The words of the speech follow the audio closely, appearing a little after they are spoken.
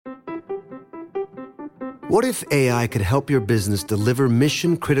What if AI could help your business deliver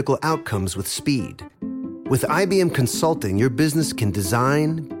mission-critical outcomes with speed? With IBM Consulting, your business can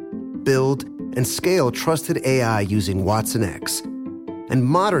design, build, and scale trusted AI using watsonx, and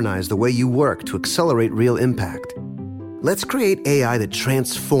modernize the way you work to accelerate real impact. Let's create AI that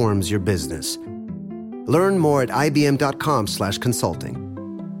transforms your business. Learn more at ibm.com/consulting.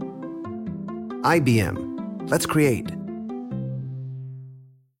 IBM. Let's create.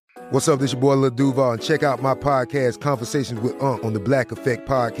 What's up, this your boy Lil Duval, and check out my podcast, Conversations with Unc, on the Black Effect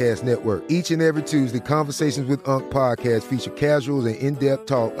Podcast Network. Each and every Tuesday, Conversations with Unc podcast feature casual and in-depth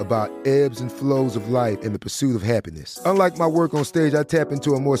talk about ebbs and flows of life and the pursuit of happiness. Unlike my work on stage, I tap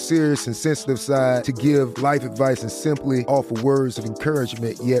into a more serious and sensitive side to give life advice and simply offer words of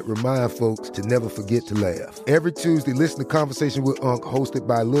encouragement, yet remind folks to never forget to laugh. Every Tuesday, listen to Conversation with Unc, hosted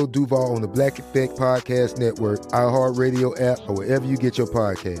by Lil Duval on the Black Effect Podcast Network, iHeartRadio app, or wherever you get your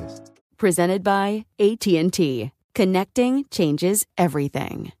podcasts. Presented by AT&T. Connecting changes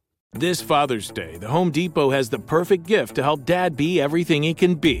everything. This Father's Day, the Home Depot has the perfect gift to help Dad be everything he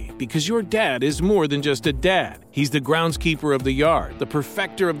can be, because your dad is more than just a dad. He's the groundskeeper of the yard, the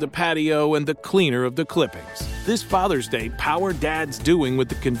perfecter of the patio, and the cleaner of the clippings. This Father's Day, power Dad's doing with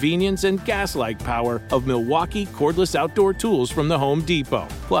the convenience and gas-like power of Milwaukee cordless outdoor tools from the Home Depot.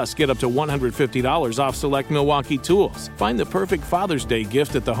 Plus, get up to $150 off select Milwaukee tools. Find the perfect Father's Day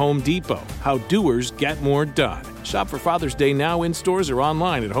gift at the Home Depot. How doers get more done. Shop for Father's Day now in stores or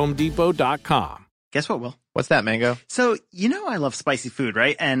online at homedepot.com. Guess what, Will? What's that, Mango? So, you know I love spicy food,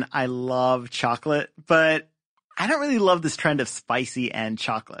 right? And I love chocolate, but I don't really love this trend of spicy and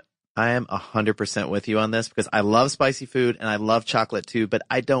chocolate. I am 100% with you on this because I love spicy food and I love chocolate too, but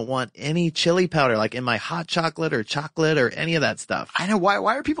I don't want any chili powder like in my hot chocolate or any of that stuff. I know. Why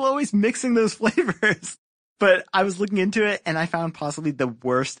are people always mixing those flavors? But I was looking into it and I found possibly the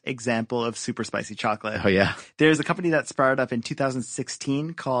worst example of super spicy chocolate. Oh, yeah. There's a company that sprouted up in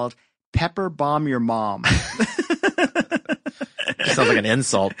 2016 called Pepper Bomb Your Mom. Sounds like an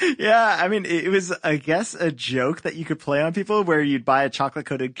insult. Yeah, I mean, it was, I guess, a joke that you could play on people where you'd buy a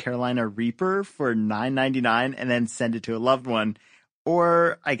chocolate-coated Carolina Reaper for $9.99 and then send it to a loved one.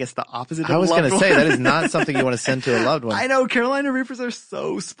 Or, I guess, the opposite of a loved one. I was going to say, that is not something you want to send to a loved one. I know, Carolina Reapers are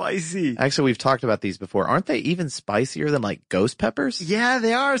so spicy. Actually, we've talked about these before. Aren't they even spicier than, like, ghost peppers? Yeah,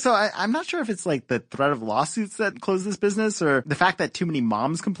 they are. So I'm not sure if it's, like, the threat of lawsuits that closed this business or the fact that too many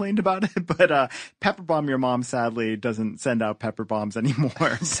moms complained about it. But Pepper Bomb Your Mom, sadly, doesn't send out pepper bombs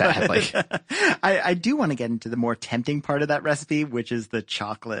anymore. Sadly. I do want to get into the more tempting part of that recipe, which is the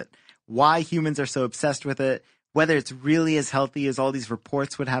chocolate. Why humans are so obsessed with it, whether it's really as healthy as all these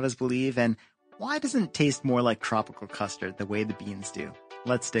reports would have us believe, and why doesn't it taste more like tropical custard the way the beans do?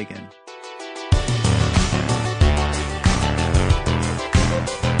 Let's dig in.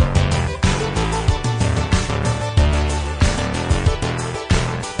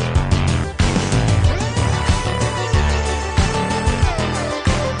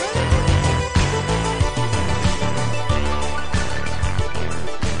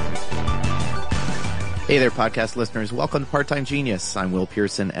 Hey there, podcast listeners. Welcome to Part-Time Genius. I'm Will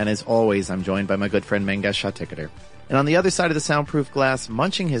Pearson, and as always, I'm joined by my good friend Mangesh Shatikar. And on the other side of the soundproof glass,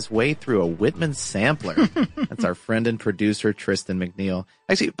 munching his way through a Whitman sampler, that's our friend and producer, Tristan McNeil.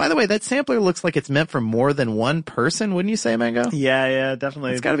 Actually, by the way, that sampler looks like it's meant for more than one person, wouldn't you say, Mango? Yeah,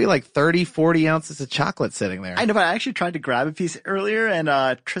 definitely. It's got to be like 30, 40 ounces of chocolate sitting there. I know, but I actually tried to grab a piece earlier, and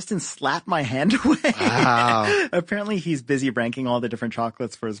Tristan slapped my hand away. Wow. Apparently, he's busy ranking all the different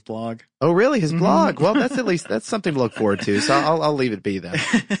chocolates for his blog. Oh, really? His blog? Well, that's something to look forward to, so I'll leave it be then.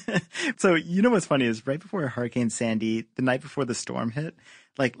 So, you know what's funny is right before Hurricane Sandy, the night before the storm hit,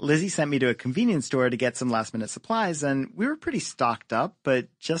 like Lizzie sent me to a convenience store to get some last minute supplies, and we were pretty stocked up, but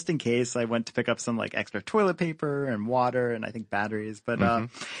just in case I went to pick up some like extra toilet paper and water and I think batteries, but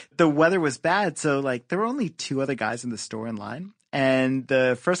the weather was bad. So like there were only two other guys in the store in line, and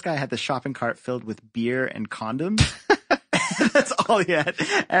the first guy had the shopping cart filled with beer and condoms. That's all he had.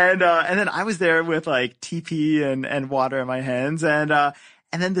 And then I was there with like TP and water in my hands. And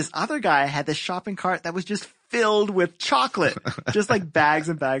then this other guy had this shopping cart that was just filled with chocolate, just like bags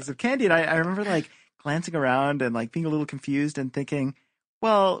and bags of candy. And I remember like glancing around and like being a little confused and thinking,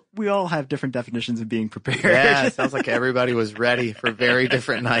 well, we all have different definitions of being prepared. Yeah, it sounds like everybody was ready for very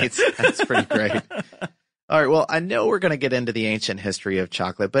different nights. That's pretty great. All right. Well, I know we're going to get into the ancient history of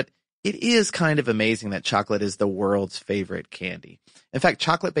chocolate, but it is kind of amazing that chocolate is the world's favorite candy. In fact,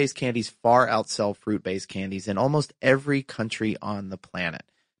 chocolate-based candies far outsell fruit-based candies in almost every country on the planet.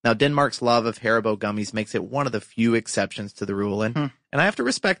 Now, Denmark's love of Haribo gummies makes it one of the few exceptions to the rule, and I have to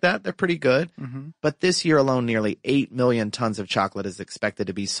respect that. They're pretty good. But this year alone, nearly 8 million tons of chocolate is expected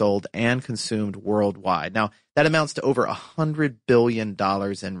to be sold and consumed worldwide. Now, that amounts to over $100 billion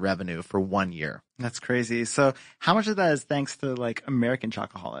in revenue for 1 year. That's crazy. So how much of that is thanks to like American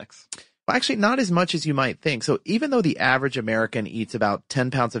chocoholics? Well, actually, not as much as you might think. So even though the average American eats about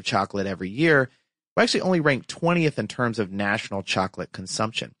 10 pounds of chocolate every year, we actually only rank 20th in terms of national chocolate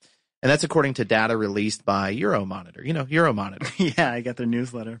consumption. And that's according to data released by Euromonitor. You know, Euromonitor. Yeah, I get their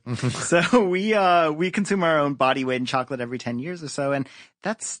newsletter. So we consume our own body weight in chocolate every 10 years or so, and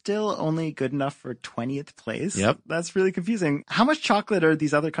that's still only good enough for 20th place. Yep. That's really confusing. How much chocolate are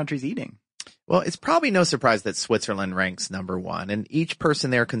these other countries eating? Well, it's probably no surprise that Switzerland ranks number one, and each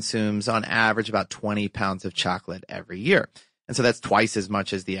person there consumes on average about 20 pounds of chocolate every year. And so that's twice as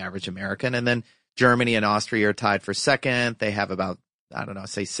much as the average American. And then Germany and Austria are tied for second. They have about, I don't know,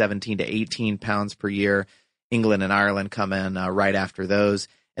 say 17 to 18 pounds per year. England and Ireland come in right after those.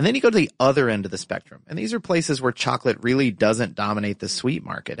 And then you go to the other end of the spectrum. And these are places where chocolate really doesn't dominate the sweet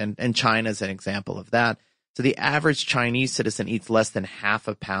market. And China's an example of that. So the average Chinese citizen eats less than half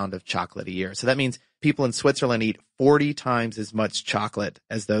a pound of chocolate a year. So that means people in Switzerland eat 40 times as much chocolate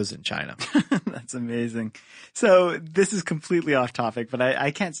as those in China. That's amazing. So this is completely off topic, but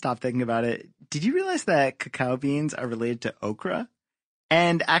I can't stop thinking about it. Did you realize that cacao beans are related to okra?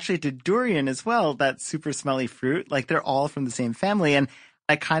 And actually to durian as well, that super smelly fruit. Like they're all from the same family. And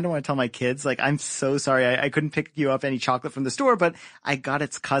I kind of want to tell my kids, like, I'm so sorry. I couldn't pick you up any chocolate from the store, but I got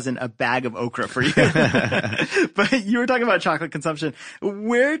its cousin a bag of okra for you. But you were talking about chocolate consumption.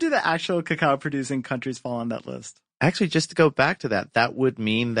 Where do the actual cacao producing countries fall on that list? Actually, just to go back to that, that would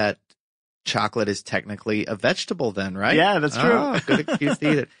mean that chocolate is technically a vegetable then, right? Yeah, that's true. Oh, good excuse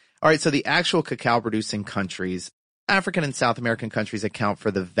to eat it. All right. So the actual cacao producing countries, African and South American countries, account for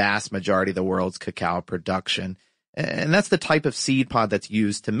the vast majority of the world's cacao production. And that's the type of seed pod that's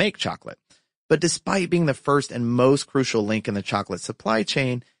used to make chocolate. But despite being the first and most crucial link in the chocolate supply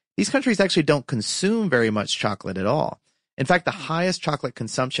chain, these countries actually don't consume very much chocolate at all. In fact, the highest chocolate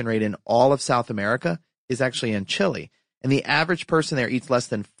consumption rate in all of South America is actually in Chile. And the average person there eats less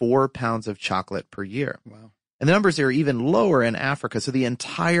than 4 pounds of chocolate per year. Wow. And the numbers are even lower in Africa. So the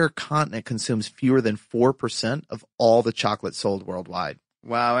entire continent consumes fewer than 4% of all the chocolate sold worldwide.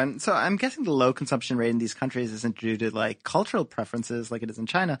 Wow. And so I'm guessing the low consumption rate in these countries isn't due to like cultural preferences like it is in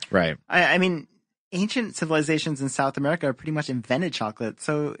China. Right. I mean, ancient civilizations in South America pretty much invented chocolate.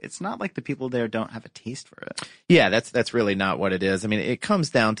 So it's not like the people there don't have a taste for it. Yeah, that's really not what it is. I mean, it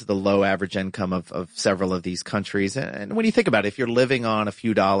comes down to the low average income of several of these countries. And when you think about it, if you're living on a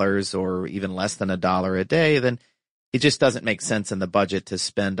few dollars or even less than $1 a day, then it just doesn't make sense in the budget to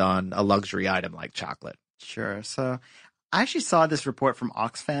spend on a luxury item like chocolate. Sure. So I actually saw this report from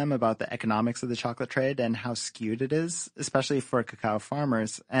Oxfam about the economics of the chocolate trade and how skewed it is, especially for cacao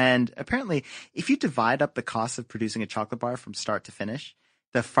farmers. And apparently, if you divide up the cost of producing a chocolate bar from start to finish,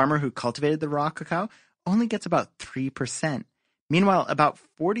 the farmer who cultivated the raw cacao only gets about 3%. Meanwhile, about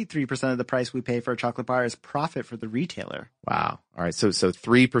 43% of the price we pay for a chocolate bar is profit for the retailer. Wow. All right. So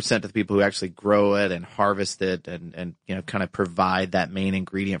 3% of the people who actually grow it and harvest it and you know, kind of provide that main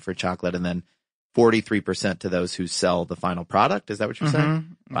ingredient for chocolate, and then 43% to those who sell the final product. Is that what you're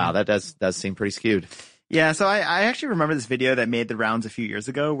saying? Wow, that does seem pretty skewed. Yeah, so I actually remember this video that made the rounds a few years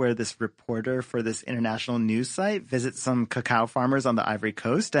ago where this reporter for this international news site visits some cacao farmers on the Ivory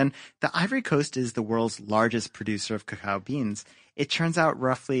Coast. And the Ivory Coast is the world's largest producer of cacao beans. It turns out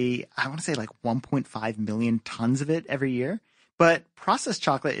roughly, I want to say like 1.5 million tons of it every year. But processed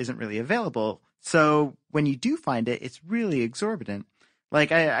chocolate isn't really available. So when you do find it, it's really exorbitant.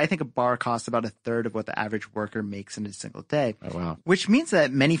 Like, I think a bar costs about a third of what the average worker makes in a single day. Oh, wow. Which means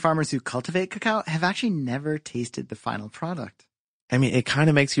that many farmers who cultivate cacao have actually never tasted the final product. I mean, it kind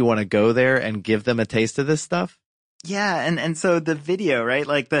of makes you want to go there and give them a taste of this stuff. Yeah, and so the video, right?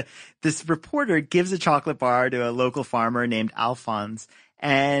 Like this reporter gives a chocolate bar to a local farmer named Alphonse,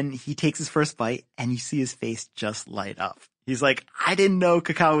 and he takes his first bite, and you see his face just light up. He's like, I didn't know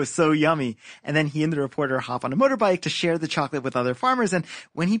cacao was so yummy. And then he and the reporter hop on a motorbike to share the chocolate with other farmers. And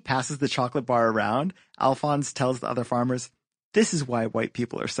when he passes the chocolate bar around, Alphonse tells the other farmers, this is why white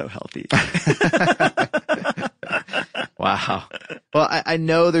people are so healthy. Wow. Well, I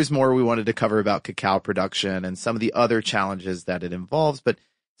know there's more we wanted to cover about cacao production and some of the other challenges that it involves, but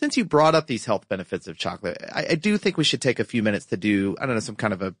since you brought up these health benefits of chocolate, I do think we should take a few minutes to do, I don't know, some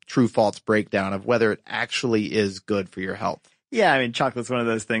kind of a true-false breakdown of whether it actually is good for your health. Yeah, I mean, chocolate's one of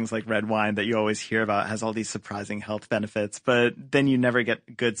those things like red wine that you always hear about, has all these surprising health benefits, but then you never get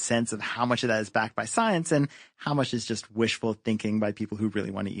a good sense of how much of that is backed by science and how much is just wishful thinking by people who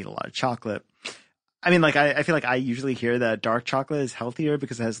really want to eat a lot of chocolate. I mean, like, I feel like I usually hear that dark chocolate is healthier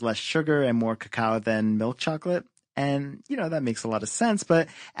because it has less sugar and more cacao than milk chocolate. And, that makes a lot of sense. But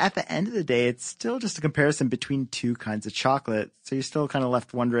at the end of the day, it's still just a comparison between two kinds of chocolate. So you're still kind of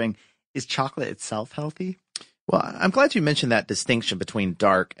left wondering, is chocolate itself healthy? Well, I'm glad you mentioned that distinction between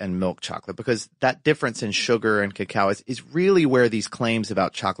dark and milk chocolate, because that difference in sugar and cacao is really where these claims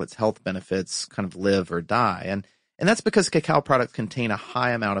about chocolate's health benefits kind of live or die. And that's because cacao products contain a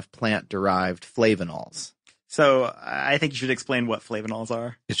high amount of plant-derived flavanols. So I think you should explain what flavanols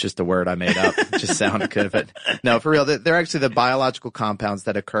are. It's just a word I made up. It just sounded good. But no, for real, they're actually the biological compounds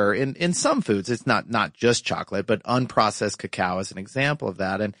that occur in some foods. It's not just chocolate, but unprocessed cacao is an example of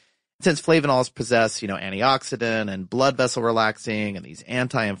that. And since flavanols possess, antioxidant and blood vessel relaxing and these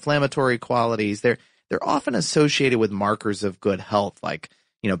anti-inflammatory qualities, they're often associated with markers of good health, like,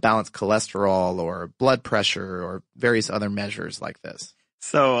 balanced cholesterol or blood pressure or various other measures like this.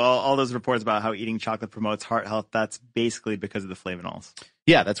 So all those reports about how eating chocolate promotes heart health, that's basically because of the flavanols.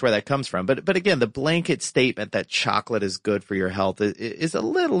 Yeah, that's where that comes from. But again, the blanket statement that chocolate is good for your health is a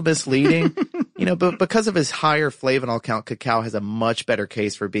little misleading. But because of its higher flavanol count, cacao has a much better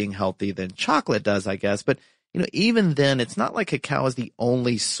case for being healthy than chocolate does, I guess. But, even then, it's not like cacao is the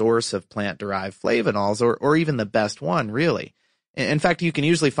only source of plant-derived flavanols or even the best one, really. In fact, you can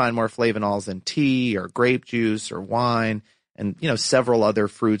usually find more flavanols in tea or grape juice or wine and, several other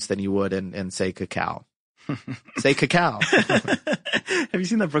fruits than you would in say, cacao. Say cacao. Have you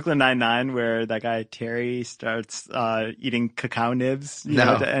seen the Brooklyn Nine-Nine where that guy Terry starts eating cacao nibs?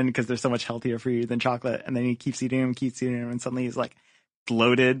 And because they're so much healthier for you than chocolate, and then he keeps eating them, and suddenly he's like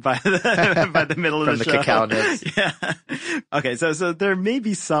bloated by the middle of the show. From the cacao nibs. Yeah. Okay, so there may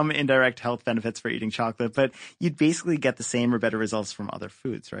be some indirect health benefits for eating chocolate, but you'd basically get the same or better results from other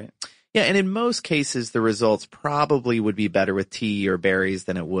foods, right? Yeah, and in most cases, the results probably would be better with tea or berries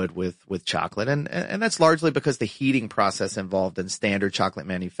than it would with chocolate. And that's largely because the heating process involved in standard chocolate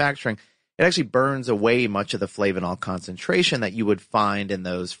manufacturing, it actually burns away much of the flavanol concentration that you would find in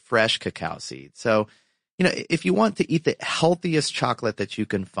those fresh cacao seeds. So, if you want to eat the healthiest chocolate that you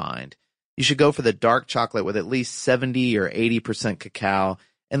can find, you should go for the dark chocolate with at least 70 or 80% cacao,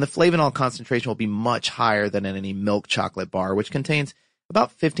 and the flavanol concentration will be much higher than in any milk chocolate bar, which contains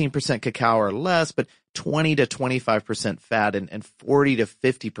about 15% cacao or less, but 20 to 25% fat and 40 to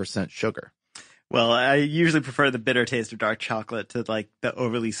 50% sugar. Well, I usually prefer the bitter taste of dark chocolate to like the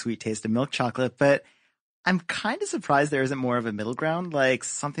overly sweet taste of milk chocolate, but I'm kind of surprised there isn't more of a middle ground, like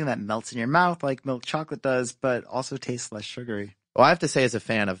something that melts in your mouth like milk chocolate does, but also tastes less sugary. Well, I have to say, as a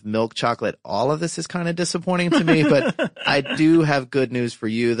fan of milk chocolate, all of this is kind of disappointing to me, but I do have good news for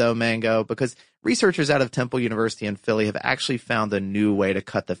you, though, Mango, because researchers out of Temple University in Philly have actually found a new way to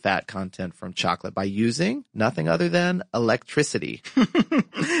cut the fat content from chocolate by using nothing other than electricity.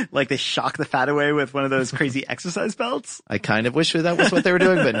 Like they shock the fat away with one of those crazy exercise belts? I kind of wish that was what they were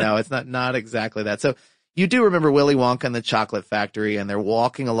doing, but no, it's not exactly that. So you do remember Willy Wonka and the Chocolate Factory, and they're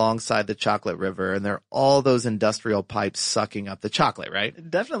walking alongside the chocolate river, and there are all those industrial pipes sucking up the chocolate, right?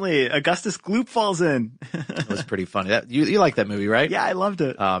 Definitely. Augustus Gloop falls in. It was pretty funny. You like that movie, right? Yeah, I loved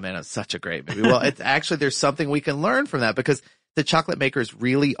it. Oh, man, it's such a great movie. Well, it's actually, there's something we can learn from that, because the chocolate makers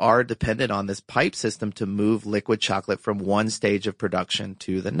really are dependent on this pipe system to move liquid chocolate from one stage of production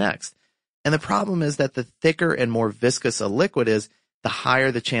to the next. And the problem is that the thicker and more viscous a liquid is, the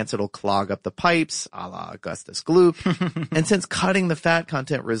higher the chance it'll clog up the pipes, a la Augustus Gloop. And since cutting the fat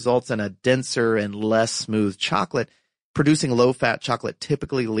content results in a denser and less smooth chocolate, producing low-fat chocolate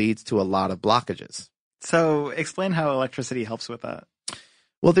typically leads to a lot of blockages. So explain how electricity helps with that.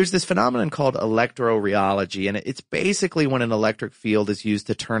 Well, there's this phenomenon called electrorheology, and it's basically when an electric field is used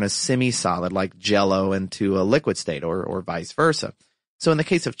to turn a semi-solid like Jell-O into a liquid state, or vice versa. So in the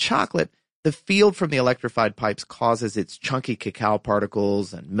case of chocolate, the field from the electrified pipes causes its chunky cacao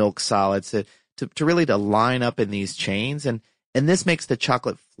particles and milk solids to really line up in these chains, and this makes the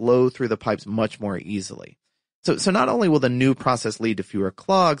chocolate flow through the pipes much more easily. So not only will the new process lead to fewer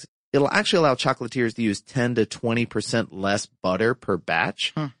clogs, it'll actually allow chocolatiers to use 10 to 20% less butter per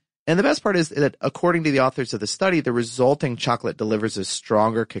batch. And the best part is that according to the authors of the study, the resulting chocolate delivers a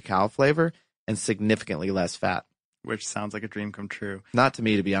stronger cacao flavor and significantly less fat. Which sounds like a dream come true. Not to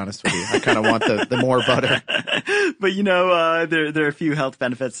me, to be honest with you. I kind of want the more butter. But there are a few health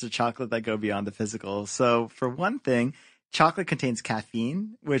benefits to chocolate that go beyond the physical. So for one thing, chocolate contains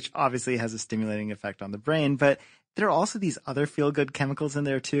caffeine, which obviously has a stimulating effect on the brain, but there are also these other feel-good chemicals in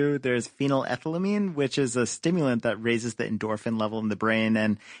there too. There's phenylethylamine, which is a stimulant that raises the endorphin level in the brain.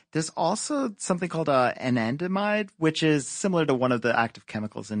 And there's also something called anandamide, which is similar to one of the active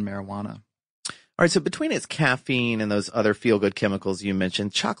chemicals in marijuana. All right, so between its caffeine and those other feel-good chemicals you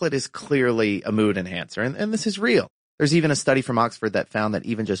mentioned, chocolate is clearly a mood enhancer, and this is real. There's even a study from Oxford that found that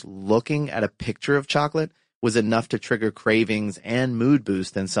even just looking at a picture of chocolate was enough to trigger cravings and mood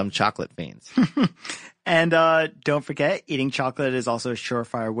boost in some chocolate fiends. And don't forget, eating chocolate is also a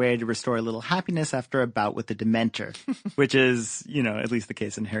surefire way to restore a little happiness after a bout with the Dementor, which is, at least the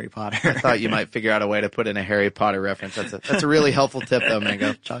case in Harry Potter. I thought you might figure out a way to put in a Harry Potter reference. That's a really helpful tip, though,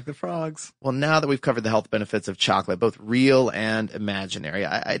 Mango. Chocolate frogs. Well, now that we've covered the health benefits of chocolate, both real and imaginary,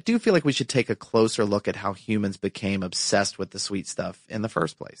 I do feel like we should take a closer look at how humans became obsessed with the sweet stuff in the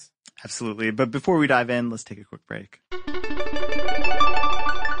first place. Absolutely. But before we dive in, let's take a quick break.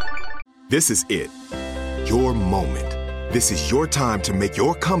 This is it. Your moment. This is your time to make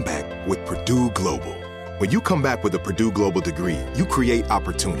your comeback with Purdue Global. When you come back with a Purdue Global degree, you create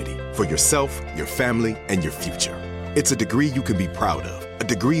opportunity for yourself, your family, and your future. It's a degree you can be proud of, a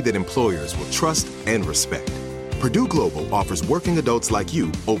degree that employers will trust and respect. Purdue Global offers working adults like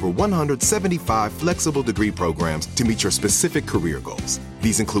you over 175 flexible degree programs to meet your specific career goals.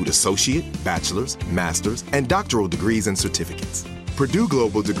 These include associate, bachelor's, master's, and doctoral degrees and certificates. Purdue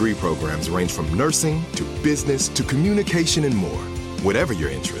Global degree programs range from nursing to business to communication and more. Whatever your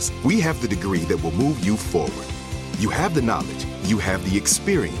interest, we have the degree that will move you forward. You have the knowledge, you have the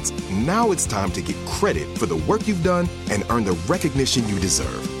experience. Now it's time to get credit for the work you've done and earn the recognition you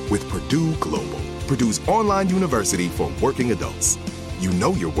deserve with Purdue Global, Purdue's online university for working adults. You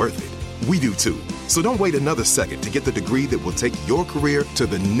know you're worth it. We do too. So don't wait another second to get the degree that will take your career to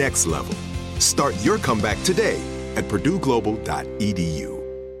the next level. Start your comeback today at purdueglobal.edu.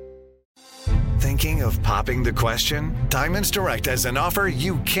 Thinking of popping the question? Diamonds Direct has an offer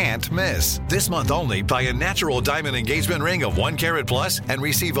you can't miss. This month only, buy a natural diamond engagement ring of 1 carat plus and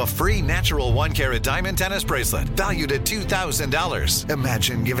receive a free natural 1 carat diamond tennis bracelet valued at $2,000.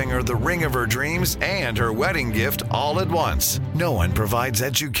 Imagine giving her the ring of her dreams and her wedding gift all at once. No one provides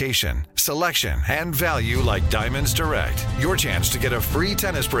education, selection, and value like Diamonds Direct. Your chance to get a free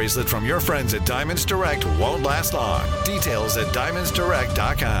tennis bracelet from your friends at Diamonds Direct won't last long. Details at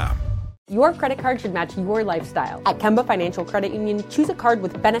diamondsdirect.com. Your credit card should match your lifestyle. At Kemba Financial Credit Union, choose a card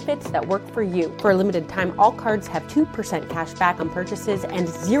with benefits that work for you. For a limited time, all cards have 2% cash back on purchases and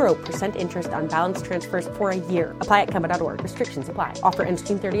 0% interest on balance transfers for a year. Apply at Kemba.org. Restrictions apply. Offer ends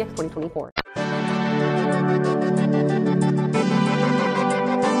June 30th, 2024.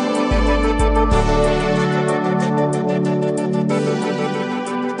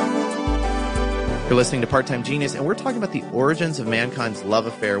 You're listening to Part-Time Genius, and we're talking about the origins of mankind's love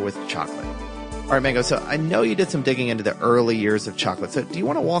affair with chocolate. All right, Mango, so I know you did some digging into the early years of chocolate. So do you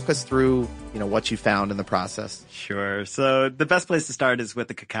want to walk us through, what you found in the process? Sure. So the best place to start is with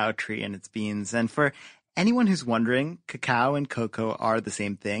the cacao tree and its beans. And for anyone who's wondering, cacao and cocoa are the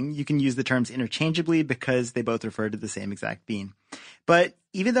same thing. You can use the terms interchangeably because they both refer to the same exact bean. But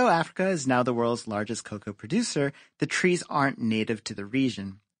even though Africa is now the world's largest cocoa producer, the trees aren't native to the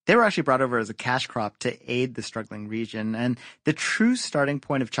region. They were actually brought over as a cash crop to aid the struggling region, and the true starting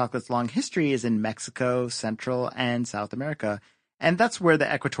point of chocolate's long history is in Mexico, Central, and South America, and that's where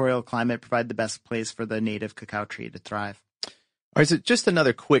the equatorial climate provided the best place for the native cacao tree to thrive. All right, so just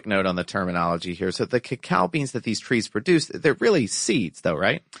another quick note on the terminology here. So the cacao beans that these trees produce, they're really seeds, though,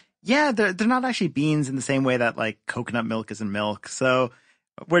 right? Yeah, they're not actually beans in the same way that, like, coconut milk isn't milk, so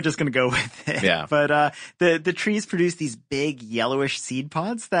we're just going to go with it. Yeah. But the trees produce these big yellowish seed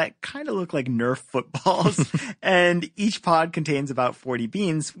pods that kind of look like Nerf footballs. And each pod contains about 40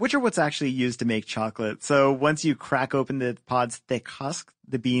 beans, which are what's actually used to make chocolate. So once you crack open the pod's thick husk,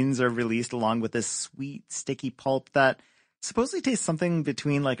 the beans are released along with this sweet, sticky pulp that supposedly tastes something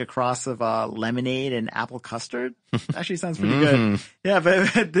between like a cross of lemonade and apple custard. Actually sounds pretty good. Yeah,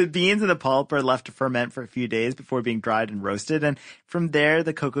 but the beans and the pulp are left to ferment for a few days before being dried and roasted. And from there,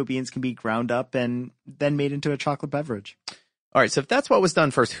 the cocoa beans can be ground up and then made into a chocolate beverage. All right, so if that's what was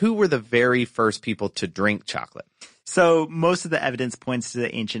done first, who were the very first people to drink chocolate? So most of the evidence points to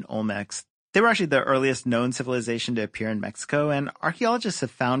the ancient Olmecs. They were actually the earliest known civilization to appear in Mexico, and archaeologists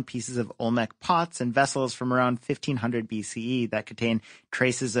have found pieces of Olmec pots and vessels from around 1500 BCE that contain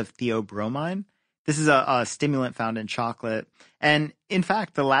traces of theobromine. This is a stimulant found in chocolate. And in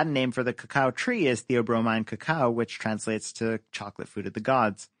fact, the Latin name for the cacao tree is Theobromine cacao, which translates to chocolate food of the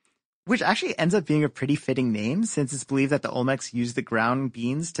gods. which actually ends up being a pretty fitting name since it's believed that the Olmecs used the ground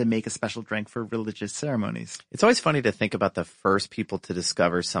beans to make a special drink for religious ceremonies. It's always funny to think about the first people to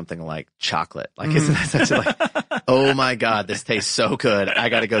discover something like chocolate. Like, isn't that such a like, oh my God, this tastes so good. I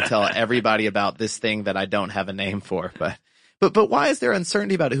got to go tell everybody about this thing that I don't have a name for. But why is there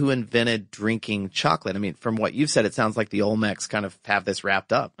uncertainty about who invented drinking chocolate? I mean, from what you've said, it sounds like the Olmecs kind of have this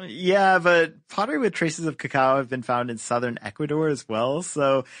wrapped up. Yeah, but pottery with traces of cacao have been found in southern Ecuador as well.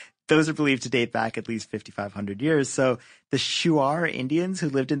 So those are believed to date back at least 5,500 years. So the Shuar Indians who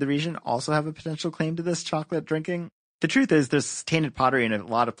lived in the region also have a potential claim to this chocolate drinking. The truth is there's tainted pottery in a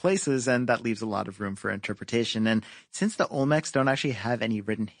lot of places, and that leaves a lot of room for interpretation. And since the Olmecs don't actually have any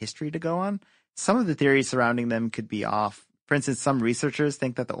written history to go on, some of the theories surrounding them could be off. For instance, some researchers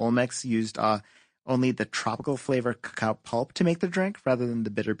think that the Olmecs used only the tropical flavor cacao pulp to make the drink rather than the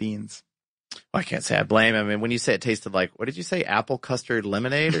bitter beans. Well, I can't say I blame him. I mean, when you say it tasted like, what did you say, apple custard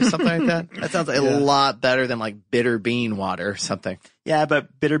lemonade or something like that? That sounds a lot better than like bitter bean water or something. Yeah,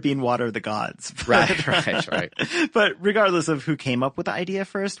 but bitter bean water are the gods. Right. But regardless of who came up with the idea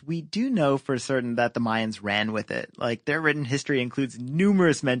first, we do know for certain that the Mayans ran with it. Like, their written history includes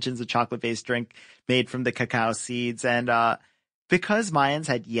numerous mentions of chocolate-based drink made from the cacao seeds. And because Mayans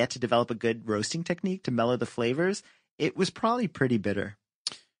had yet to develop a good roasting technique to mellow the flavors, it was probably pretty bitter.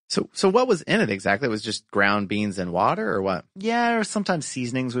 So what was in it exactly? It was just ground beans and water or what? Yeah, or sometimes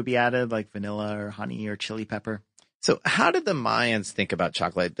seasonings would be added like vanilla or honey or chili pepper. So how did the Mayans think about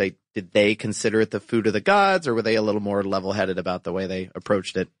chocolate? Did they consider it the food of the gods, or were they a little more level-headed about the way they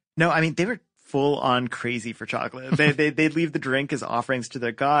approached it? No, I mean, they were full on crazy for chocolate. They'd leave the drink as offerings to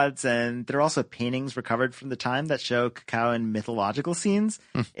their gods, and there are also paintings recovered from the time that show cacao in mythological scenes.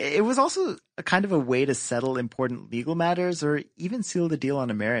 It was also a kind of a way to settle important legal matters or even seal the deal on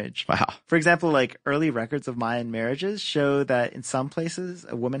a marriage. Wow. For example, like early records of Mayan marriages show that in some places,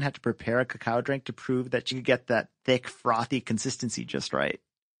 a woman had to prepare a cacao drink to prove that she could get that thick, frothy consistency just right.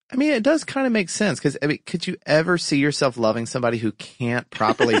 I mean, it does kind of make sense because, I mean, could you ever see yourself loving somebody who can't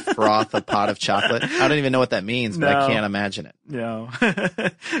properly froth a pot of chocolate? I don't even know what that means, but I can't imagine it. No.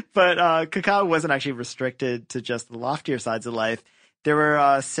 But cacao wasn't actually restricted to just the loftier sides of life. There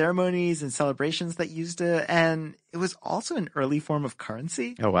were ceremonies and celebrations that used it, and it was also an early form of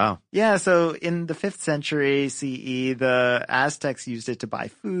currency. Oh, wow. Yeah, so in the 5th century CE, the Aztecs used it to buy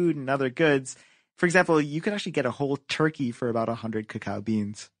food and other goods. For example, you could actually get a whole turkey for about 100 cacao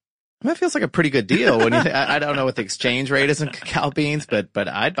beans. That feels like a pretty good deal. When I don't know what the exchange rate is in cacao beans, but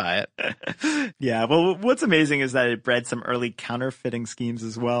I'd buy it. Yeah, well, what's amazing is that it bred some early counterfeiting schemes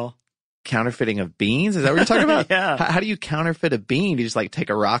as well. Counterfeiting of beans? Is that what you're talking about? Yeah. How do you counterfeit a bean? Do you just like take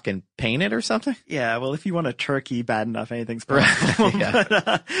a rock and paint it or something? Yeah, well, if you want a turkey bad enough, anything's possible. Right. Yeah.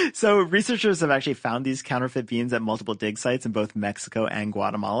 But, so researchers have actually found these counterfeit beans at multiple dig sites in both Mexico and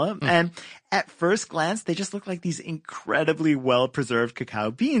Guatemala. And at first glance, they just look like these incredibly well-preserved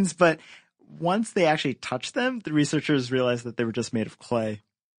cacao beans. But once they actually touched them, the researchers realized that they were just made of clay.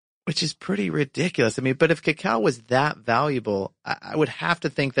 Which is pretty ridiculous. I mean, but if cacao was that valuable, I would have to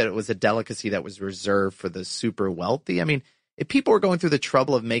think that it was a delicacy that was reserved for the super wealthy. I mean, if people were going through the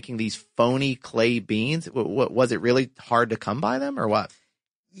trouble of making these phony clay beans, was it really hard to come by them or what?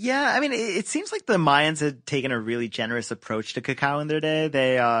 Yeah, I mean, it seems like the Mayans had taken a really generous approach to cacao in their day.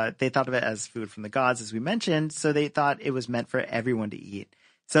 They thought of it as food from the gods, as we mentioned, so they thought it was meant for everyone to eat.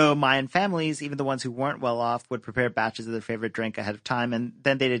 So Mayan families, even the ones who weren't well off, would prepare batches of their favorite drink ahead of time, and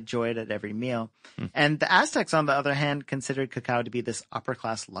then they'd enjoy it at every meal. And the Aztecs, on the other hand, considered cacao to be this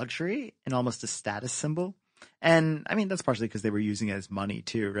upper-class luxury and almost a status symbol. And, I mean, that's partially because they were using it as money,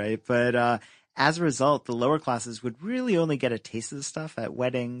 too, right? But as a result, the lower classes would really only get a taste of the stuff at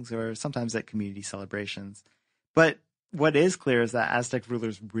weddings or sometimes at community celebrations. But what is clear is that Aztec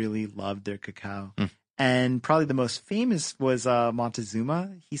rulers really loved their cacao. And probably the most famous was Montezuma.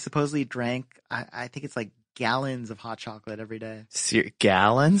 He supposedly drank, I think it's like gallons of hot chocolate every day.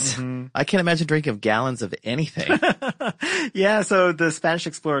 Gallons? I can't imagine drinking gallons of anything. Yeah, so the Spanish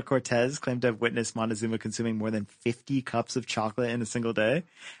explorer Cortez claimed to have witnessed Montezuma consuming more than 50 cups of chocolate in a single day.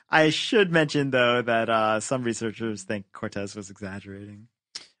 I should mention, though, that some researchers think Cortez was exaggerating.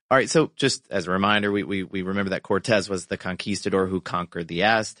 All right, so just as a reminder, we remember that Cortez was the conquistador who conquered the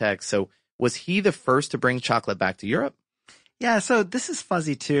Aztecs. So was he the first to bring chocolate back to Europe? Yeah, so this is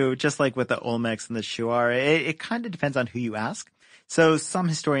fuzzy too, just like with the Olmecs and the Shuar. It kind of depends on who you ask. So some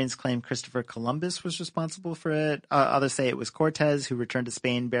historians claim Christopher Columbus was responsible for it. Others say it was Cortez who returned to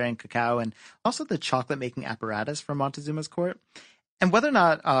Spain bearing cacao and also the chocolate-making apparatus from Montezuma's court. And whether or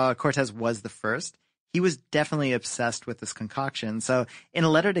not Cortez was the first, he was definitely obsessed with this concoction. So in a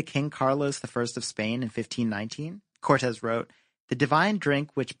letter to King Carlos I of Spain in 1519, Cortez wrote, The divine drink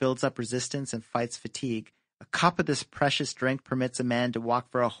which builds up resistance and fights fatigue. A cup of this precious drink permits a man to walk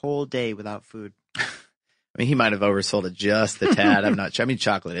for a whole day without food. I mean, he might have oversold it just a tad. I'm not sure. I mean,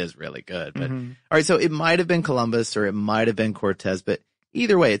 chocolate is really good. But all right, so it might have been Columbus or it might have been Cortez, but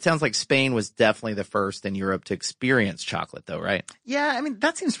either way, it sounds like Spain was definitely the first in Europe to experience chocolate, though, right? Yeah, I mean,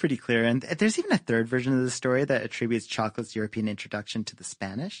 that seems pretty clear. And there's even a third version of the story that attributes chocolate's European introduction to the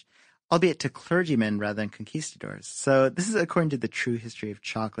Spanish, albeit to clergymen rather than conquistadors. So this is according to The True History of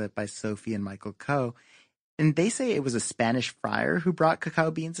Chocolate by Sophie and Michael Coe. And they say it was a Spanish friar who brought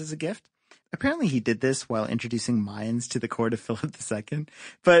cacao beans as a gift. Apparently he did this while introducing Mayans to the court of Philip II.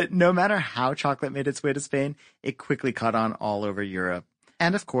 But no matter how chocolate made its way to Spain, it quickly caught on all over Europe.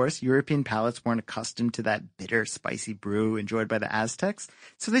 And of course, European palates weren't accustomed to that bitter, spicy brew enjoyed by the Aztecs.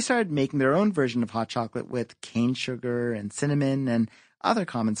 So they started making their own version of hot chocolate with cane sugar and cinnamon and other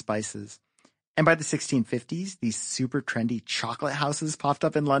common spices. And by the 1650s, these super trendy chocolate houses popped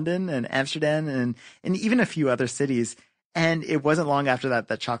up in London and Amsterdam and even a few other cities. And it wasn't long after that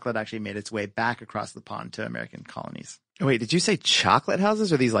that chocolate actually made its way back across the pond to American colonies. Wait, did you say chocolate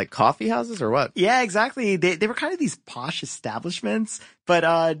houses? Are these like coffee houses or what? Yeah, exactly. They were kind of these posh establishments,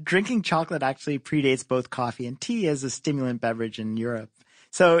 but drinking chocolate actually predates both coffee and tea as a stimulant beverage in Europe.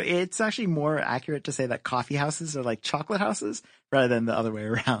 So it's actually more accurate to say that coffee houses are like chocolate houses rather than the other way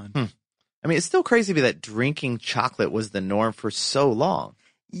around. I mean, it's still crazy to me that drinking chocolate was the norm for so long.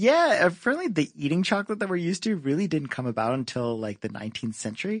 Yeah, apparently the eating chocolate that we're used to really didn't come about until like the 19th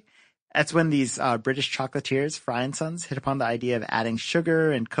century. That's when these British chocolatiers, Fry and Sons, hit upon the idea of adding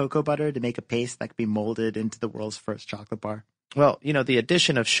sugar and cocoa butter to make a paste that could be molded into the world's first chocolate bar. Well, you know, the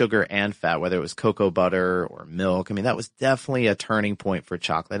addition of sugar and fat, whether it was cocoa butter or milk, I mean, that was definitely a turning point for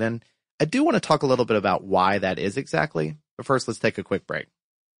chocolate. And I do want to talk a little bit about why that is exactly. But first, let's take a quick break.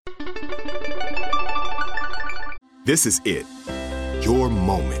 This is it. Your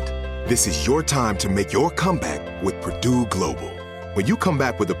moment. This is your time to make your comeback with Purdue Global. When you come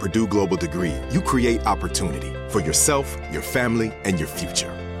back with a Purdue Global degree, you create opportunity for yourself, your family, and your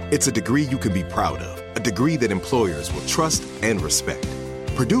future. It's a degree you can be proud of, a degree that employers will trust and respect.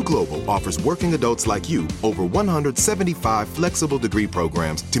 Purdue Global offers working adults like you over 175 flexible degree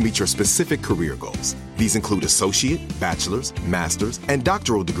programs to meet your specific career goals. These include associate, bachelor's, master's, and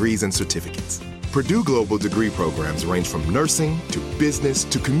doctoral degrees and certificates. Purdue Global degree programs range from nursing to business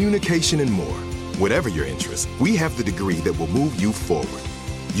to communication and more. Whatever your interest, we have the degree that will move you forward.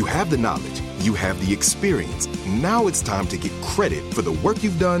 You have the knowledge, you have the experience. Now it's time to get credit for the work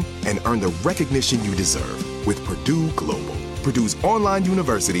you've done and earn the recognition you deserve with Purdue Global, Purdue's online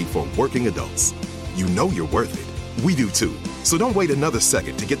university for working adults. You know you're worth it. We do too. So don't wait another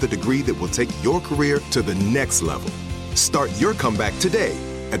second to get the degree that will take your career to the next level. Start your comeback today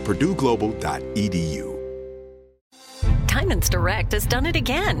at purdueglobal.edu. Diamonds Direct has done it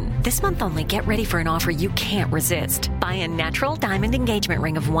again. This month only, get ready for an offer you can't resist. Buy a natural diamond engagement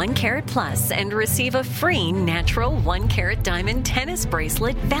ring of 1 carat plus and receive a free natural 1 carat diamond tennis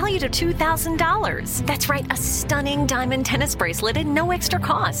bracelet valued at $2,000. That's right, a stunning diamond tennis bracelet at no extra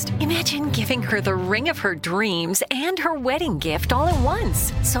cost. Imagine giving her the ring of her dreams and her wedding gift all at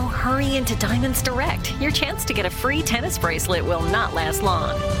once. So hurry into Diamonds Direct. Your chance to get a free tennis bracelet will not last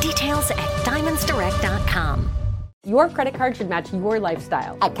long. Details at diamondsdirect.com. Your credit card should match your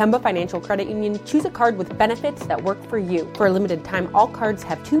lifestyle. At Kemba Financial Credit Union, choose a card with benefits that work for you. For a limited time, all cards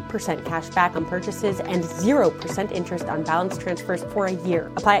have 2% cash back on purchases and 0% interest on balance transfers for a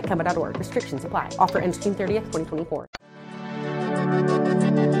year. Apply at Kemba.org. Restrictions apply. Offer ends June 30th, 2024.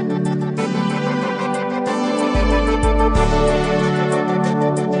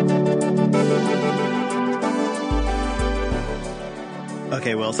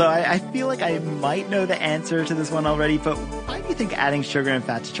 Okay, Will, so I feel like I might know the answer to this one already, but why do you think adding sugar and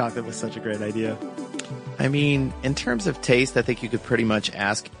fat to chocolate was such a great idea? I mean, in terms of taste, I think you could pretty much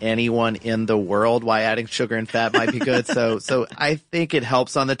ask anyone in the world why adding sugar and fat might be good. So I think it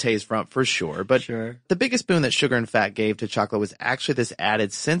helps on the taste front for sure. But the biggest boon that sugar and fat gave to chocolate was actually this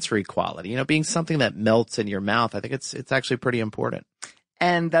added sensory quality. You know, being something that melts in your mouth, I think it's actually pretty important.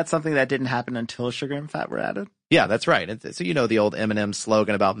 And that's something that didn't happen until sugar and fat were added? Yeah, that's right. And so, you know, the old M&M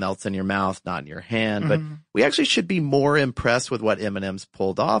slogan about melts in your mouth, not in your hand. But we actually should be more impressed with what M&M's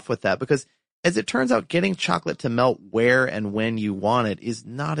pulled off with that, because as it turns out, getting chocolate to melt where and when you want it is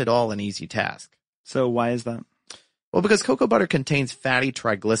not at all an easy task. So why is that? Well, because cocoa butter contains fatty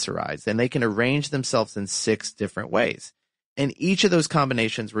triglycerides, and they can arrange themselves in 6 different ways. And each of those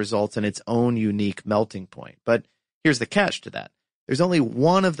combinations results in its own unique melting point. But here's the catch to that. There's only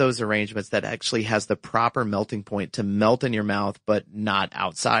one of those arrangements that actually has the proper melting point to melt in your mouth, but not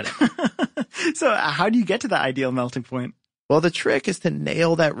outside of it. So how do you get to the ideal melting point? Well, the trick is to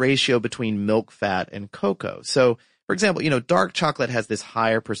nail that ratio between milk fat and cocoa. So, for example, dark chocolate has this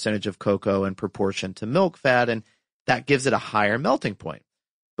higher percentage of cocoa in proportion to milk fat, and that gives it a higher melting point.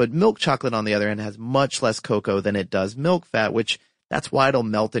 But milk chocolate, on the other hand, has much less cocoa than it does milk fat, which that's why it'll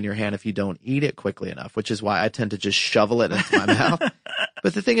melt in your hand if you don't eat it quickly enough, which is why I tend to just shovel it into my mouth.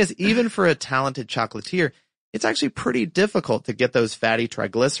 But the thing is, even for a talented chocolatier, it's actually pretty difficult to get those fatty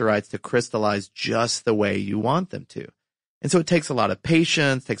triglycerides to crystallize just the way you want them to. And so it takes a lot of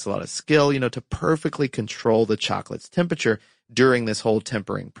patience, takes a lot of skill, to perfectly control the chocolate's temperature during this whole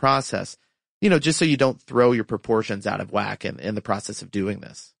tempering process, just so you don't throw your proportions out of whack in the process of doing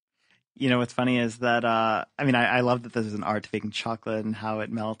this. What's funny is that, I love that there's an art to making chocolate and how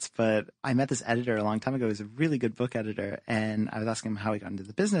it melts, but I met this editor a long time ago. He was a really good book editor, and I was asking him how he got into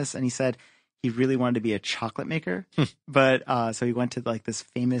the business, and he said he really wanted to be a chocolate maker. But so he went to like this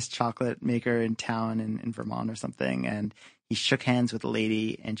famous chocolate maker in town in Vermont or something, and he shook hands with a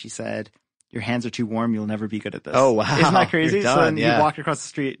lady, and she said, "Your hands are too warm. You'll never be good at this." Oh, wow. Isn't that crazy? You're done, So then yeah. he walked across the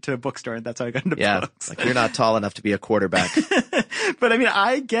street to a bookstore, and that's how I got into books. Like you're not tall enough to be a quarterback. But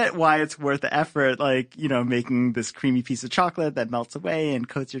I get why it's worth the effort. Like, making this creamy piece of chocolate that melts away and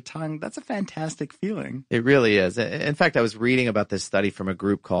coats your tongue. That's a fantastic feeling. It really is. In fact, I was reading about this study from a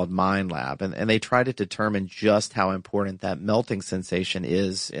group called Mind Lab, and they tried to determine just how important that melting sensation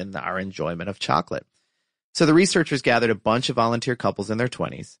is in our enjoyment of chocolate. So the researchers gathered a bunch of volunteer couples in their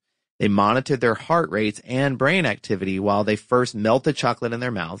 20s. They monitored their heart rates and brain activity while they first melted chocolate in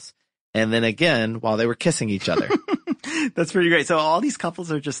their mouths, and then again while they were kissing each other. That's pretty great. So all these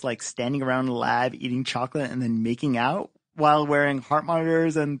couples are just like standing around a lab eating chocolate and then making out while wearing heart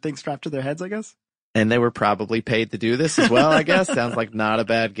monitors and things strapped to their heads, I guess? And they were probably paid to do this as well, I guess. Sounds like not a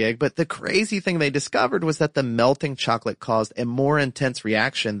bad gig. But the crazy thing they discovered was that the melting chocolate caused a more intense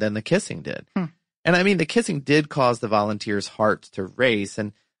reaction than the kissing did. And the kissing did cause the volunteers' hearts to race,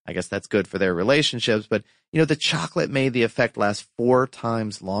 and I guess that's good for their relationships. But, the chocolate made the effect last 4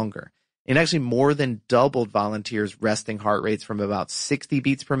 times longer. It actually more than doubled volunteers' resting heart rates from about 60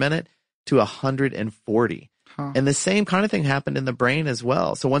 beats per minute to 140. And the same kind of thing happened in the brain as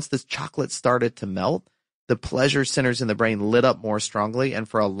well. So once this chocolate started to melt, the pleasure centers in the brain lit up more strongly and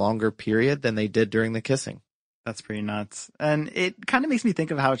for a longer period than they did during the kissing. That's pretty nuts. And it kind of makes me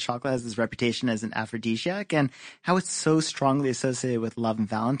think of how chocolate has this reputation as an aphrodisiac and how it's so strongly associated with love and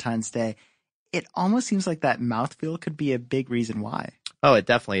Valentine's Day. It almost seems like that mouthfeel could be a big reason why. Oh, it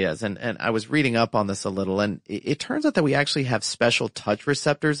definitely is. And I was reading up on this a little, and it turns out that we actually have special touch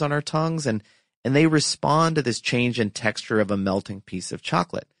receptors on our tongues, and they respond to this change in texture of a melting piece of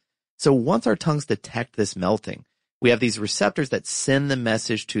chocolate. So once our tongues detect this melting, we have these receptors that send the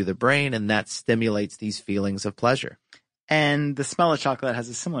message to the brain, and that stimulates these feelings of pleasure. And the smell of chocolate has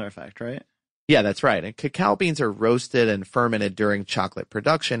a similar effect, right? Yeah, that's right. And cacao beans are roasted and fermented during chocolate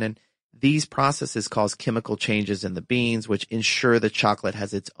production, and these processes cause chemical changes in the beans, which ensure the chocolate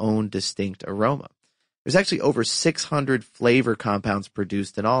has its own distinct aroma. There's actually over 600 flavor compounds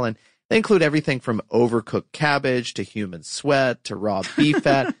produced in all, and they include everything from overcooked cabbage to human sweat to raw beef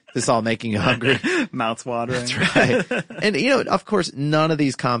fat. This all making you hungry. Mouth's watering. That's right. And, of course, none of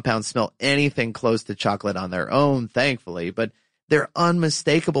these compounds smell anything close to chocolate on their own, thankfully, but they're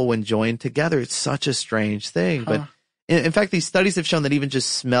unmistakable when joined together. It's such a strange thing. But in fact, these studies have shown that even just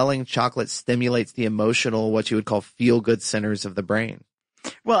smelling chocolate stimulates the emotional, what you would call feel-good centers of the brain.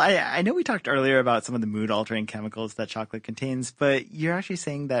 Well, I know we talked earlier about some of the mood-altering chemicals that chocolate contains, but you're actually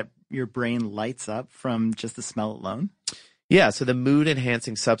saying that your brain lights up from just the smell alone? Yeah, so the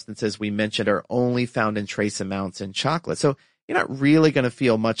mood-enhancing substances we mentioned are only found in trace amounts in chocolate. So you're not really going to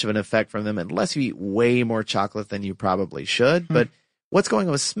feel much of an effect from them unless you eat way more chocolate than you probably should. But what's going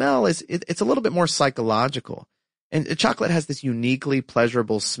on with smell is it's a little bit more psychological. And chocolate has this uniquely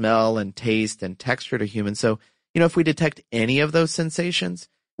pleasurable smell and taste and texture to humans. So if we detect any of those sensations,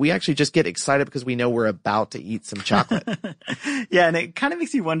 we actually just get excited because we know we're about to eat some chocolate. Yeah, and it kind of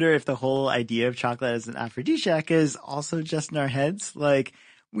makes you wonder if the whole idea of chocolate as an aphrodisiac is also just in our heads. Like,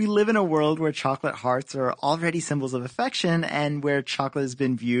 we live in a world where chocolate hearts are already symbols of affection and where chocolate has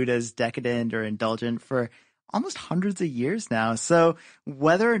been viewed as decadent or indulgent for almost hundreds of years now. So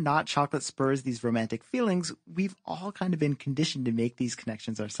whether or not chocolate spurs these romantic feelings, we've all kind of been conditioned to make these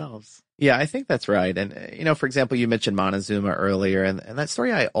connections ourselves. Yeah, I think that's right. And, for example, you mentioned Montezuma earlier, and that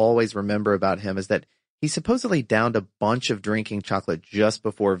story I always remember about him is that he supposedly downed a bunch of drinking chocolate just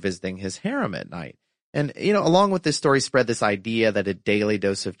before visiting his harem at night. And, along with this story spread this idea that a daily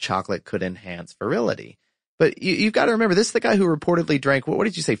dose of chocolate could enhance virility. But you've got to remember, this is the guy who reportedly drank, what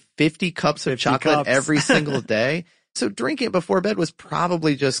did you say, 50 cups of chocolate every single day? So drinking it before bed was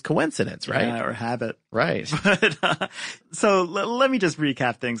probably just coincidence, right? Yeah, or habit. Right. But, so let me just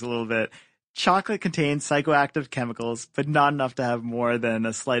recap things a little bit. Chocolate contains psychoactive chemicals, but not enough to have more than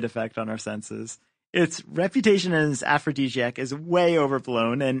a slight effect on our senses. Its reputation as aphrodisiac is way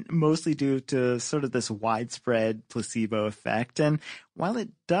overblown and mostly due to sort of this widespread placebo effect. And while it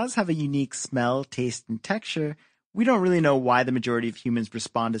does have a unique smell, taste, and texture, we don't really know why the majority of humans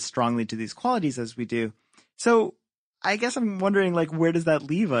respond as strongly to these qualities as we do. So I guess I'm wondering, like, where does that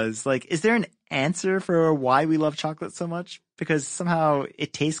leave us? Like, is there an answer for why we love chocolate so much? Because somehow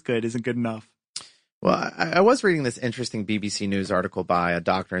it tastes good isn't good enough. Well, I was reading this interesting BBC News article by a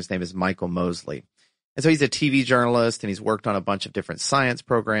doctor. His name is Michael Mosley. And so he's a TV journalist and he's worked on a bunch of different science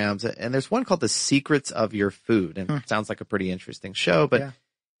programs. And there's one called The Secrets of Your Food. And it sounds like a pretty interesting show. But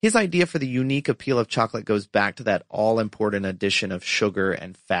his idea for the unique appeal of chocolate goes back to that all-important addition of sugar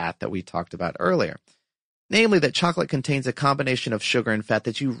and fat that we talked about earlier. Namely, that chocolate contains a combination of sugar and fat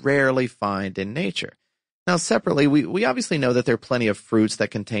that you rarely find in nature. Now, separately, we obviously know that there are plenty of fruits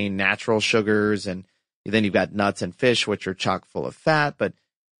that contain natural sugars. And then you've got nuts and fish, which are chock full of fat. But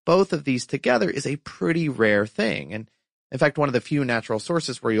both of these together is a pretty rare thing. And in fact, one of the few natural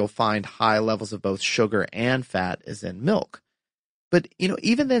sources where you'll find high levels of both sugar and fat is in milk. But,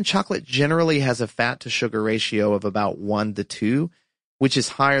 even then, chocolate generally has a fat to sugar ratio of about 1:2, which is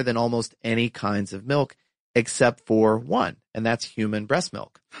higher than almost any kinds of milk, except for one, and that's human breast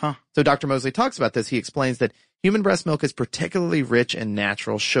milk. So Dr. Mosley talks about this. He explains that human breast milk is particularly rich in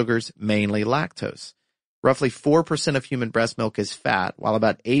natural sugars, mainly lactose. Roughly 4% of human breast milk is fat, while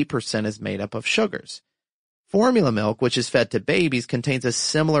about 8% is made up of sugars. Formula milk, which is fed to babies, contains a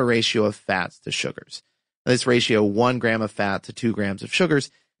similar ratio of fats to sugars. This ratio, 1 gram of fat to 2 grams of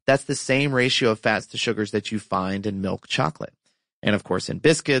sugars, that's the same ratio of fats to sugars that you find in milk chocolate. And of course in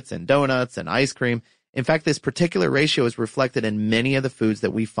biscuits and donuts and ice cream. In fact, this particular ratio is reflected in many of the foods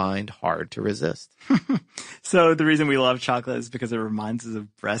that we find hard to resist. So the reason we love chocolate is because it reminds us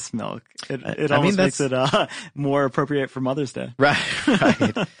of breast milk. It almost makes it more appropriate for Mother's Day. Right.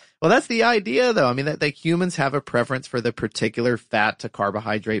 Well, that's the idea, though. I mean, that humans have a preference for the particular fat to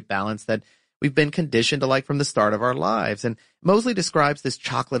carbohydrate balance that we've been conditioned to like from the start of our lives. And Mosley describes this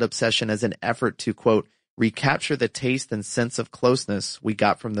chocolate obsession as an effort to, quote, recapture the taste and sense of closeness we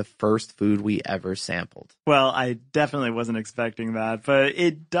got from the first food we ever sampled. Well, I definitely wasn't expecting that, but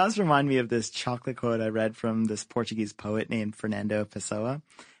it does remind me of this chocolate quote I read from this Portuguese poet named Fernando Pessoa.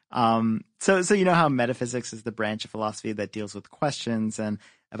 So you know how metaphysics is the branch of philosophy that deals with questions and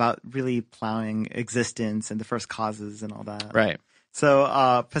about really plowing existence and the first causes and all that. Right. So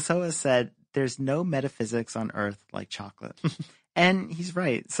Pessoa said, "There's no metaphysics on earth like chocolate." And he's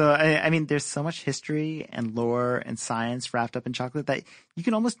right. So, I mean, there's so much history and lore and science wrapped up in chocolate that you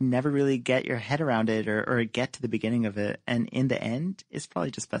can almost never really get your head around it or get to the beginning of it. And in the end, it's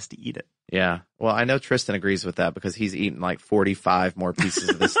probably just best to eat it. Yeah. Well, I know Tristan agrees with that because he's eaten like 45 more pieces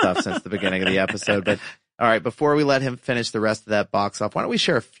of this stuff since the beginning of the episode. But all right, before we let him finish the rest of that box off, why don't we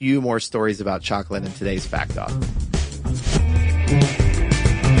share a few more stories about chocolate in today's Fact Off?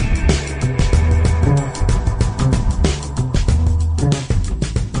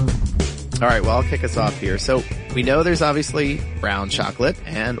 All right, well, I'll kick us off here. So we know there's obviously brown chocolate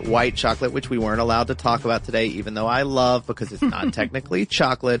and white chocolate, which we weren't allowed to talk about today, even though I love because it's not technically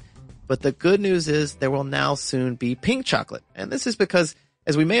chocolate. But the good news is there will now soon be pink chocolate. And this is because,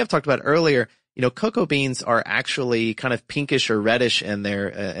 as we may have talked about earlier, cocoa beans are actually kind of pinkish or reddish in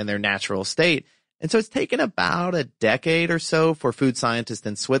their natural state. And so it's taken about a decade or so for food scientists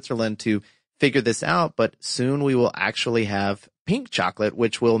in Switzerland to figure this out. But soon we will actually have pink chocolate,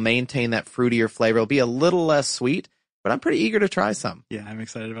 which will maintain that fruitier flavor. It'll be a little less sweet, but I'm pretty eager to try some. Yeah, I'm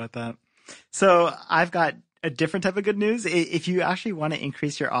excited about that. So I've got a different type of good news. If you actually want to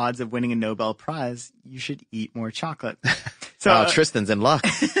increase your odds of winning a Nobel Prize, you should eat more chocolate. So Tristan's in luck.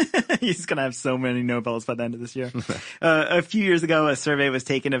 He's going to have so many Nobels by the end of this year. A few years ago, a survey was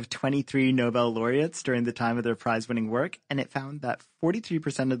taken of 23 Nobel laureates during the time of their prize-winning work, and it found that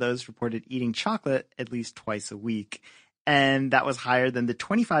 43% of those reported eating chocolate at least twice a week. And that was higher than the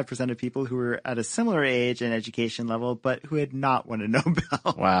 25% of people who were at a similar age and education level, but who had not won a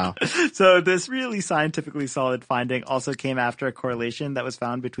Nobel. Wow. So this really scientifically solid finding also came after a correlation that was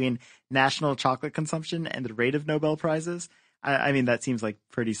found between national chocolate consumption and the rate of Nobel Prizes. I mean, that seems like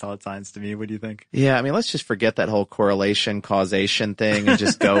pretty solid science to me. What do you think? Yeah, I mean, let's just forget that whole correlation causation thing and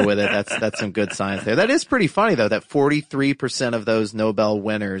just go with it. That's some good science there. That is pretty funny, though, that 43% of those Nobel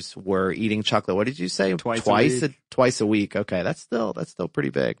winners were eating chocolate. What did you say? Twice a week. Okay, that's still pretty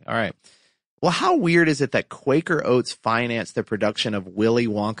big. All right. Well, how weird is it that Quaker Oats financed the production of Willy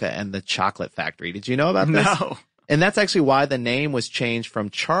Wonka and the Chocolate Factory? Did you know about this? No. And that's actually why the name was changed from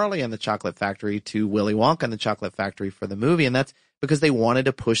Charlie and the Chocolate Factory to Willy Wonka and the Chocolate Factory for the movie. And that's because they wanted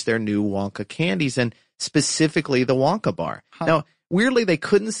to push their new Wonka candies, and specifically the Wonka bar. Huh. Now, weirdly, they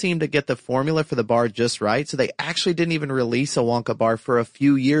couldn't seem to get the formula for the bar just right, so they actually didn't even release a Wonka bar for a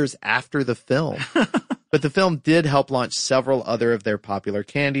few years after the film. But the film did help launch several other of their popular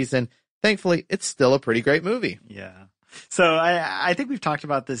candies, and thankfully, it's still a pretty great movie. Yeah. So I think we've talked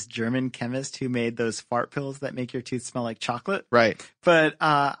about this German chemist who made those fart pills that make your teeth smell like chocolate. Right. But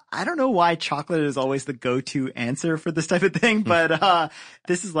I don't know why chocolate is always the go-to answer for this type of thing, but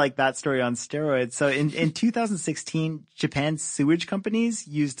this is like that story on steroids. So in 2016, Japan's sewage companies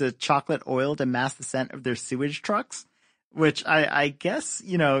used a chocolate oil to mask the scent of their sewage trucks. Which I guess,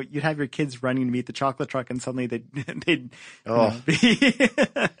 you know, you'd have your kids running to meet the chocolate truck and suddenly they'd be...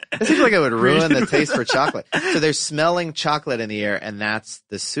 It seems like it would ruin the taste for chocolate. So they're smelling chocolate in the air, and that's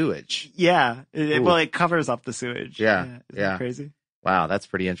the sewage. Yeah. It covers up the sewage. Yeah. Isn't that crazy? Wow, that's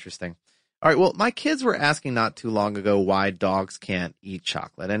pretty interesting. All right, well, my kids were asking not too long ago why dogs can't eat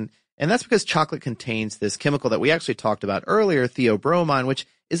chocolate. And that's because chocolate contains this chemical that we actually talked about earlier, theobromine, which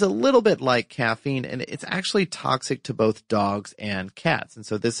is a little bit like caffeine, and it's actually toxic to both dogs and cats. And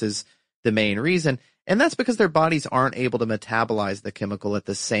so this is the main reason. And that's because their bodies aren't able to metabolize the chemical at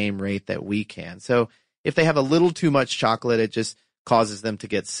the same rate that we can. So if they have a little too much chocolate, it just causes them to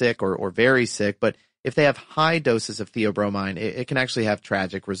get sick or very sick. But if they have high doses of theobromine, it can actually have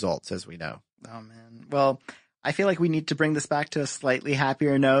tragic results, as we know. Oh, man. Well, I feel like we need to bring this back to a slightly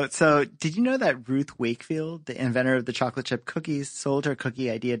happier note. So did you know that Ruth Wakefield, the inventor of the chocolate chip cookies, sold her cookie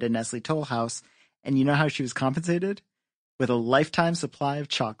idea to Nestle Toll House? And you know how she was compensated? With a lifetime supply of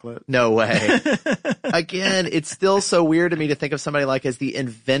chocolate. No way. Again, it's still so weird to me to think of somebody like as the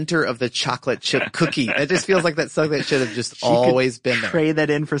inventor of the chocolate chip cookie. It just feels like that's something that should have just always been there. Trade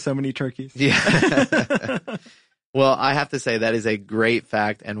that in for so many turkeys. Yeah. Well, I have to say that is a great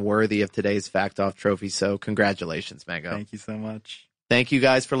fact and worthy of today's Fact Off trophy. So congratulations, Mango. Thank you so much. Thank you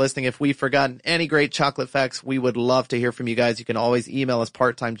guys for listening. If we've forgotten any great chocolate facts, we would love to hear from you guys. You can always email us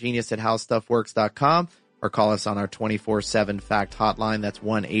parttimegenius@howstuffworks.com or call us on our 24/7 fact hotline. That's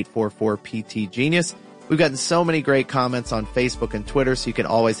 1-844-PT-GENIUS. We've gotten so many great comments on Facebook and Twitter, so you can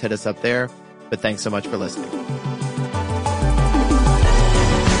always hit us up there. But thanks so much for listening.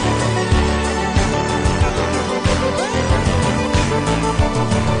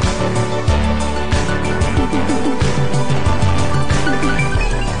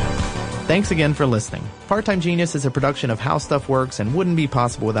 Thanks again for listening. Part-Time Genius is a production of How Stuff Works and wouldn't be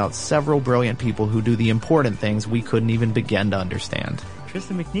possible without several brilliant people who do the important things we couldn't even begin to understand.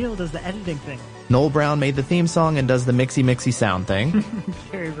 Tristan McNeil does the editing thing. Noel Brown made the theme song and does the mixy sound thing.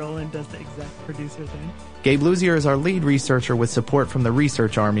 Jerry Rowland does the exec producer thing. Gabe Luzier is our lead researcher with support from the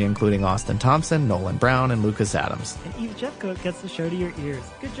research army, including Austin Thompson, Nolan Brown, and Lucas Adams. And Eve Jeffcoat gets the show to your ears.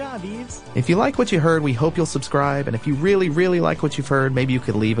 Good job, Eves. If you like what you heard, we hope you'll subscribe. And if you really, really like what you've heard, maybe you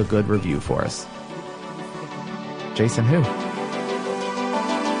could leave a good review for us. Jason who?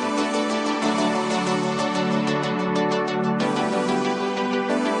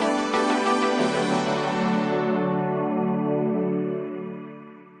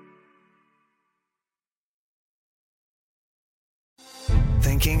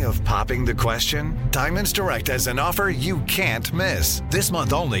 Thinking of popping the question? Diamonds Direct has an offer you can't miss. This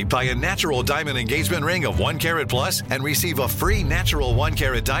month only, buy a natural diamond engagement ring of 1 carat plus and receive a free natural 1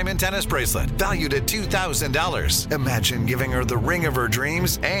 carat diamond tennis bracelet valued at $2,000. Imagine giving her the ring of her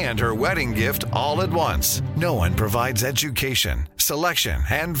dreams and her wedding gift all at once. No one provides education, selection,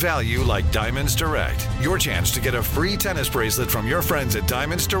 and value like Diamonds Direct. Your chance to get a free tennis bracelet from your friends at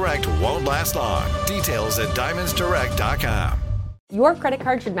Diamonds Direct won't last long. Details at diamondsdirect.com. Your credit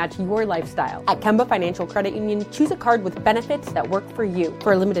card should match your lifestyle. At Kemba Financial Credit Union, choose a card with benefits that work for you.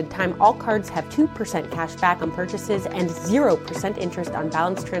 For a limited time, all cards have 2% cash back on purchases and 0% interest on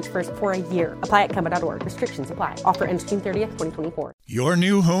balance transfers for a year. Apply at Kemba.org. Restrictions apply. Offer ends June 30th, 2024. Your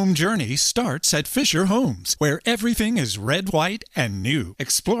new home journey starts at Fisher Homes, where everything is red, white, and new.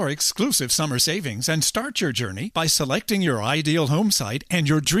 Explore exclusive summer savings and start your journey by selecting your ideal home site and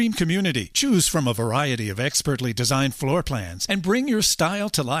your dream community. Choose from a variety of expertly designed floor plans and bring your style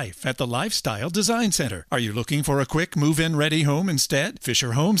to life at the Lifestyle Design Center. Are you looking for a quick move-in ready home instead?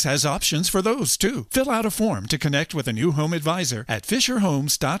 Fisher Homes has options for those too. Fill out a form to connect with a new home advisor at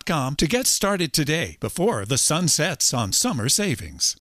fisherhomes.com to get started today before the sun sets on summer savings.